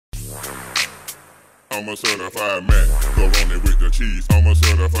I'm a certified Mac. Go on it with the cheese. I'm a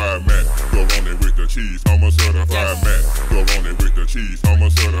certified Mac. Go on it with the cheese. I'm a certified Mac. Go on it with the cheese. I'm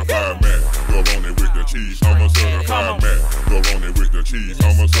a certified Mac. Go on it with the cheese. I'm a certified Mac. Go on it with the cheese.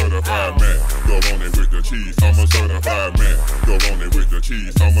 I'm a certified Mac. Go on it with the cheese. I'm a certified Mac. Go on it with the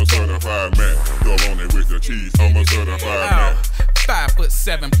cheese. I'm a certified Mac. Go on it with the cheese. I'm a certified Mac.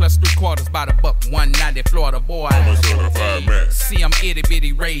 5'7" plus 3/4 by the buck, 190 Florida boy. I'm a certified Mac. See, I'm itty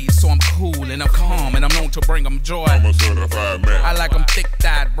bitty raised, so I'm cool and I'm calm and I'm known to bring them joy. I'm a certified Mac. I like them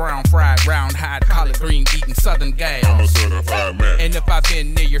thick-dyed, brown fried, round-eyed, collard green eating southern gal. I'm a certified Mac. And if I've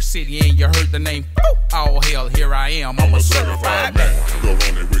been near your city and you heard the name, all hell, here I am. I'm a certified Mac. Go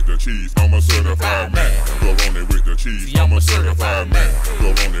on it with the cheese. I'm a certified Mac. Go on it with the cheese. I'm a certified Mac. Go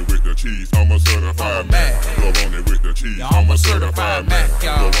on it with the cheese. I'm a certified Mac. Go on it with the cheese. I'm a certified Mac.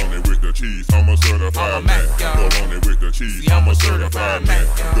 Go on it with the cheese. I'm a certified Mac. Go on it with the cheese. I'm a certified Mac.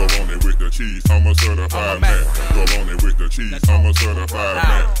 Go on it with the cheese. I'm a certified Mac. Go on it with the cheese. I'm a certified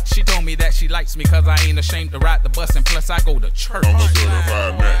Mac. She told me that she likes me cause I ain't ashamed to ride the bus, and plus I go to church. I'm a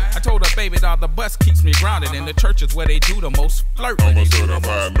certified Mac. I told her, baby doll, the bus keeps me grounded, and the church is where they do the most flirt. I'm a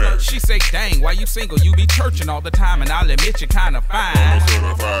certified Mac. She say, dang, why you single? You be churching all the time, and I'll admit you kinda fine. I'm a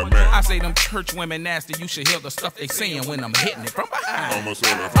certified Mac. I say them church women nasty, you should hear the stuff they saying when I'm hitting it from behind. I'm a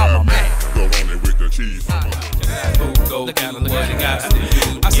certified Mac. Go on it with the cheese. Look at what you got to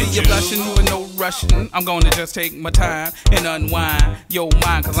do. I see you blushing with no rushing. I'm gonna just take my time and unwind your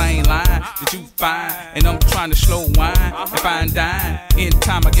mind, cause I ain't lying that you fine, and I'm trying to slow wine and find dine. In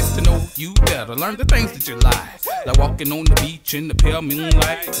time I get to know you better, learn the things that you like walking on the beach in the pale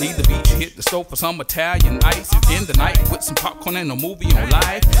moonlight. Leave the beach, hit the stove for some Italian ice, and end the night with some popcorn and a movie on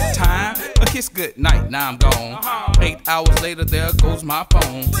Lifetime. A kiss good night, now I'm gone. 8 hours later, there goes my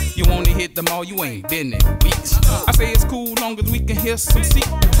phone. You wanna hit the mall, you ain't been in weeks. I say it's cool long as we can hear some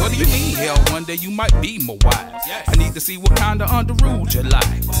secrets. What do you mean? Hell, one day you might be my wife. I need to see what kind of under rules you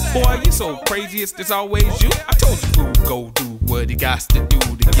like. Boy, you so crazy, it's just always you. I told you fool, go do what he got to do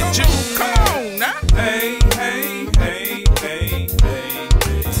to get you. Come on now. Hey, hey, hey, hey, hey,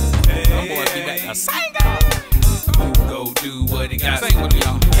 hey. Some boys be back there singing. Go do what he got to Sing with do. me,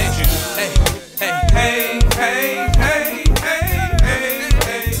 y'all. Hey, hey, Hey, hey, hey, hey, hey,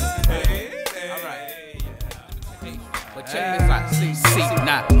 hey, hey. All right. But check this out. See,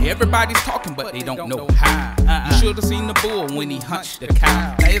 now everybody's talking, but they don't know how. You should have seen the bull when he hunched the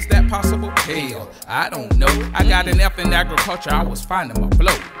cow. Now is that possible? Hell, I don't know. I got an F in agriculture. I was finding my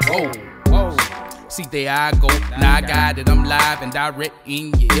flow. Whoa, whoa. See, there I go. Now I got it. I'm live and direct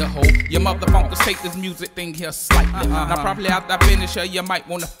in your ear hole. Your motherfuckers take this music thing here slightly. Now probably after I finish her, you might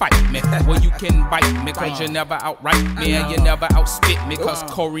wanna fight me. Well, you can bite me, cause you never outright me, and you never outspit me, cause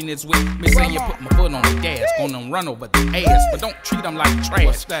Corinne is with me. Saying you put my foot on the gas, gonna run over the ass, but don't treat them like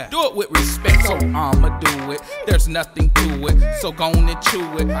trash. Do it with respect, so I'ma do it. There's nothing to it, so go on and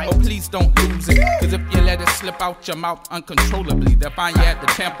chew it. Oh, please don't lose it, cause if you let it slip out your mouth uncontrollably, they'll find you at the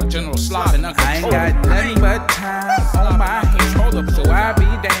Tampa General slobbing uncontrollably. Got nothing but time on my hands, so I be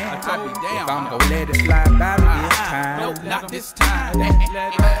damned if I'm gon' let it slide by me this time. No, not this time. No,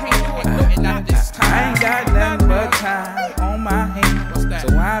 not this time. I ain't got nothing but time on my hands,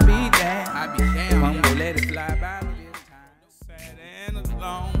 so I be damned if I'm gon' let it slide by me this time. Sad and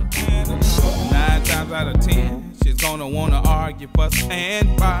alone, 9 times out of 10, she's gonna wanna argue, fuss,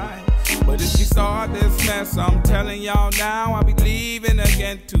 and fight. But if she start this mess, I'm telling y'all now, I'll be leaving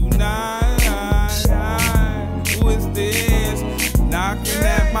again tonight. Who is this knocking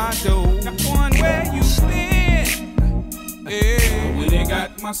at my door? One, where you been? Yeah, when they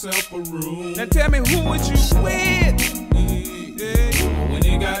got myself a room. Now tell me, who is you with? Yeah, when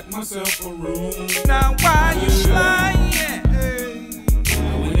they got myself a room. Now why you lying?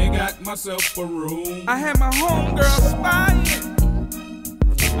 When they got myself a room. I had my homegirl spying.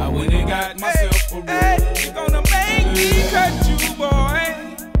 When they got myself a room. Hey, you gonna make me cut you, boy.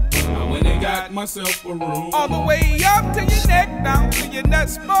 When they got myself a room. All the way up to your neck, down to your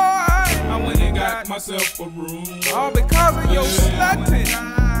nuts, boy. When they got myself a room. All because of your slutting.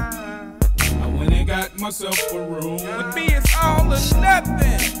 When they got myself a room. With me it's all or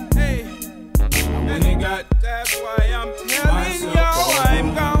nothing. Hey. When they got, that's why I'm telling y'all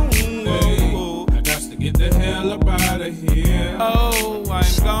I'm gone. Hey, I got to get the hell up out of here. Oh,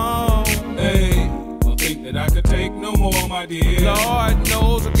 I'm gone. Hey, don't think that I could take no more, my dear. Lord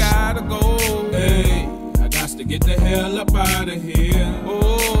knows I gotta go. Hey, I got to get the hell up out of here.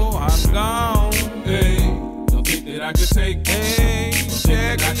 Oh, I'm gone. Hey, don't think that I could take. Hey,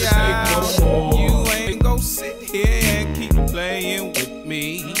 check it out. No you ain't gonna sit here and keep playing with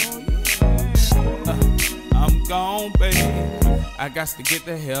me. I'm gone, baby. I got to get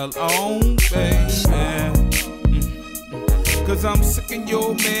the hell on, baby. Cause I'm sick of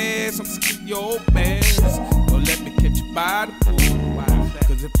your mess, I'm sick of your mess. Don't let me catch you by the pool.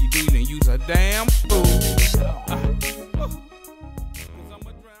 Cause if you do, then you's a damn fool.